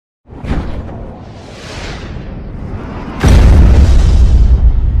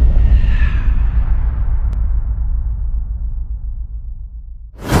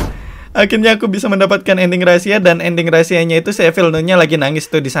Akhirnya aku bisa mendapatkan ending rahasia, dan ending rahasianya itu si Evil Nun-nya lagi nangis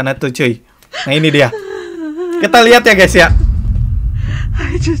tuh di sana tuh, cuy. Nah, ini dia. Kita lihat ya, guys ya.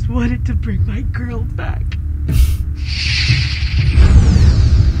 I just wanted to bring my girl back.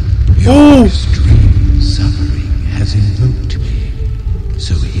 Your extreme suffering has invoked me,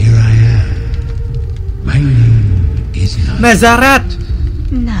 so here I am. My name is Nazarat.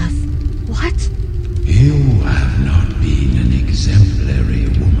 Nas, what? You have not been an exemplary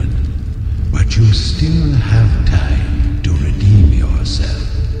woman, but you still have time to redeem yourself.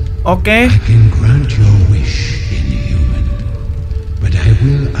 Oke. I can grant your wish in human, but I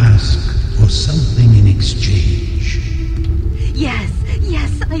will ask for something in exchange. Yes,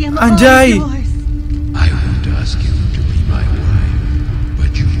 I am Anjay. all yours. I won't ask you to be my wife,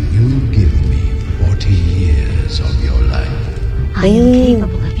 but you will give me 40 years of your life. I am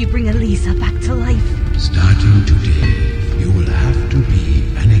capable if you bring Elisa back to life. Starting today, you will have to be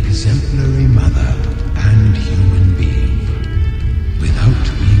an exemplary mother and human being. Without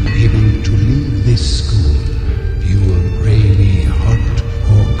being able to leave this school, you will pray me hot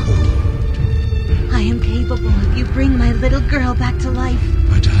or cold. I am capable if you bring my little girl back to life.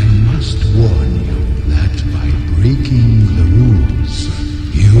 But I must warn you that by breaking the rules,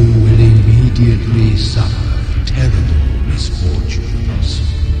 you will immediately suffer terrible misfortunes.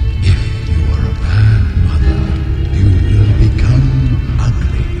 If you are a bad mother, you will become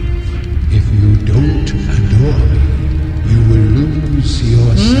ugly. If you don't adore me, you will lose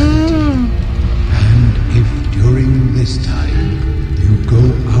your sanity. And if during this time you go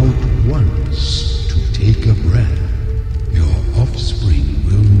out once to take a breath, your offspring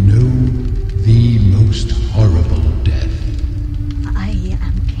will know the most horrible death. I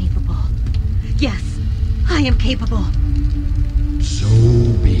am capable. Yes, I am capable. So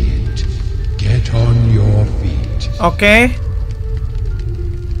be it. Get on your feet. Oke.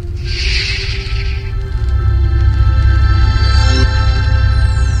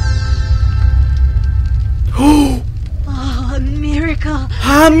 Oh, a miracle.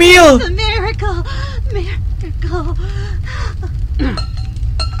 Hamil. It's a miracle. Miracle.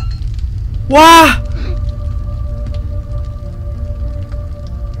 Wah.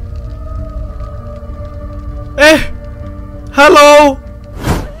 Halo.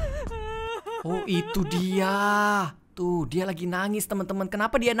 Oh, itu dia. Tuh, dia lagi nangis, teman-teman.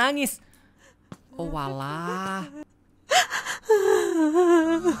 Kenapa dia nangis? Oh, walah.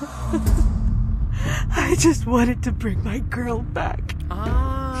 I just wanted to bring my girl back.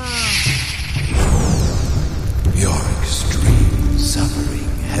 Your extreme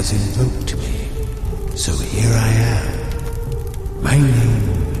suffering has invoked me, so here I am. My name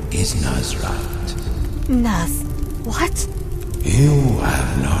is Nazrat. Nas, what? You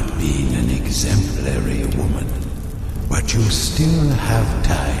have not been an exemplary woman, but you still have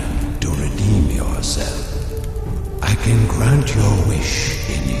time to redeem yourself. I can grant your wish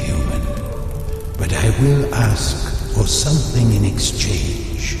in human, but I will ask for something in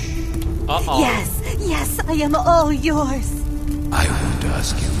exchange. Yes, I am all yours. I won't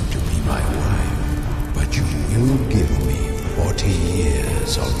ask you to be my wife, but you will give me 40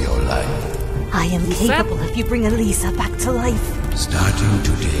 years of your life. I am capable if you bring Elisa back to life. Starting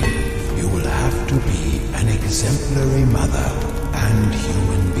today, you will have to be an exemplary mother and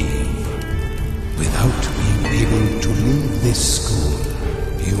human being. Without being able to leave this school,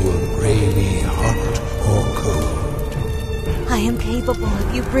 you will pray me hot or cold. I am capable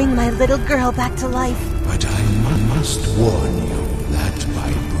if you bring my little girl back to life. But I must warn you that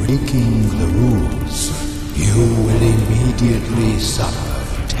by breaking the rules, you will immediately suffer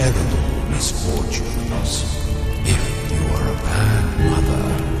terrible misfortunes. If you are a bad mother,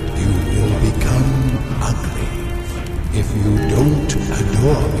 you will become ugly. If you don't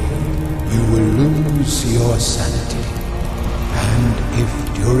adore me, you will lose your sanity. And if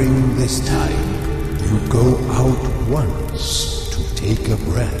during this time you go out once to take a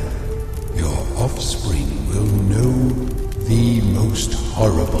breath, your offspring will know the most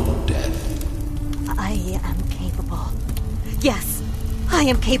horrible death. I am capable. Yes, I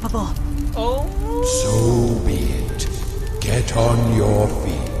am capable. Oh. So be it. Get on your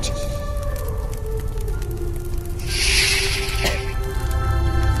feet.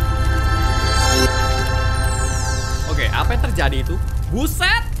 Oke, apa yang terjadi itu?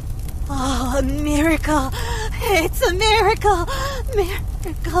 Buset! Oh, a miracle. It's a miracle.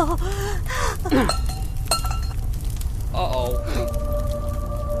 Miracle.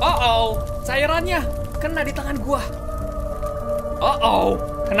 Cairannya kena di tangan gua.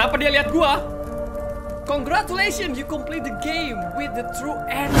 Kenapa dia lihat gua? Congratulations, you complete the game with the true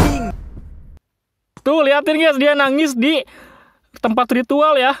ending. Tuh, liatin guys, dia nangis di tempat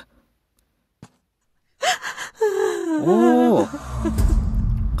ritual ya. Oh,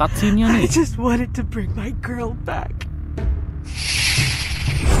 cutscene-nya I nih. just wanted to bring my girl back.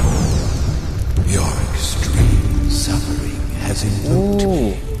 Your extreme suffering has invoked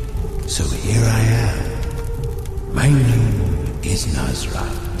me. So here I am. My name is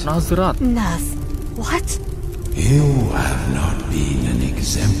Nazrat. Nazrat. Naz, what? You have not been an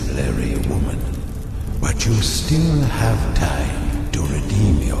exemplary woman, but you still have time to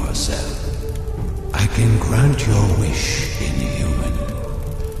redeem yourself. I can grant your wish, inhuman,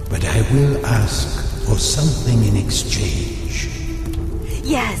 but I will ask for something in exchange.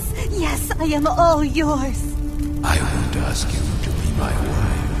 Yes, I am all yours. I won't ask you to be my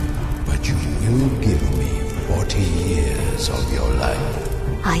wife, but you will give me 40 years of your life.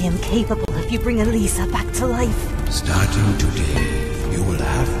 I am capable if you bring Elisa back to life. Starting today, you will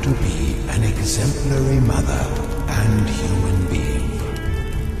have to be an exemplary mother and human being.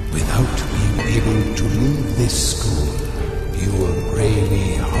 Without being able to leave this school, you will pray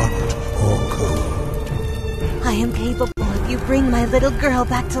me hot or cold. I am capable if you bring my little girl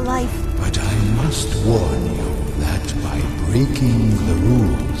back to life. But I must warn you that by breaking the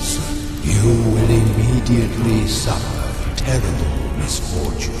rules, you will immediately suffer terrible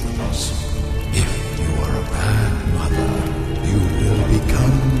misfortunes. If you are a bad mother, you will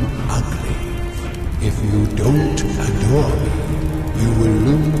become ugly. If you don't adore me, you will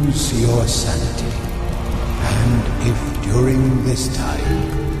lose your sanity. And if during this time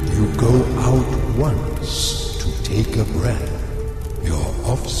you go out once to take a breath, your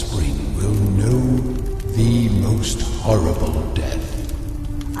offspring will know the most horrible death.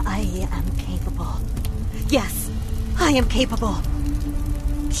 I am capable. Yes, I am capable.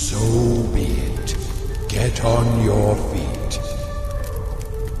 So be it. Get on your feet.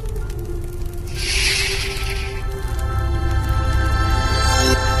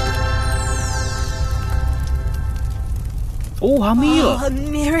 Oh, hamil. Oh, a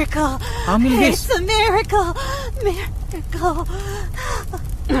miracle. Hamil, guys. It's a miracle. Miracle.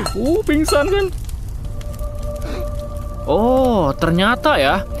 Pingsan kan? Oh, ternyata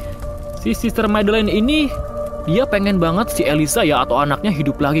ya, si Sister Madeline ini dia pengen banget si Elisa ya atau anaknya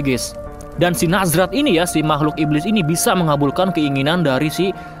hidup lagi, guys. Dan si Nazrat ini ya, si makhluk iblis ini bisa mengabulkan keinginan dari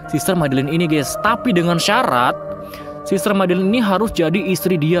si Sister Madeline ini, guys. Tapi dengan syarat Sister Madeline ini harus jadi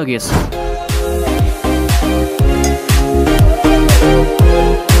istri dia, guys.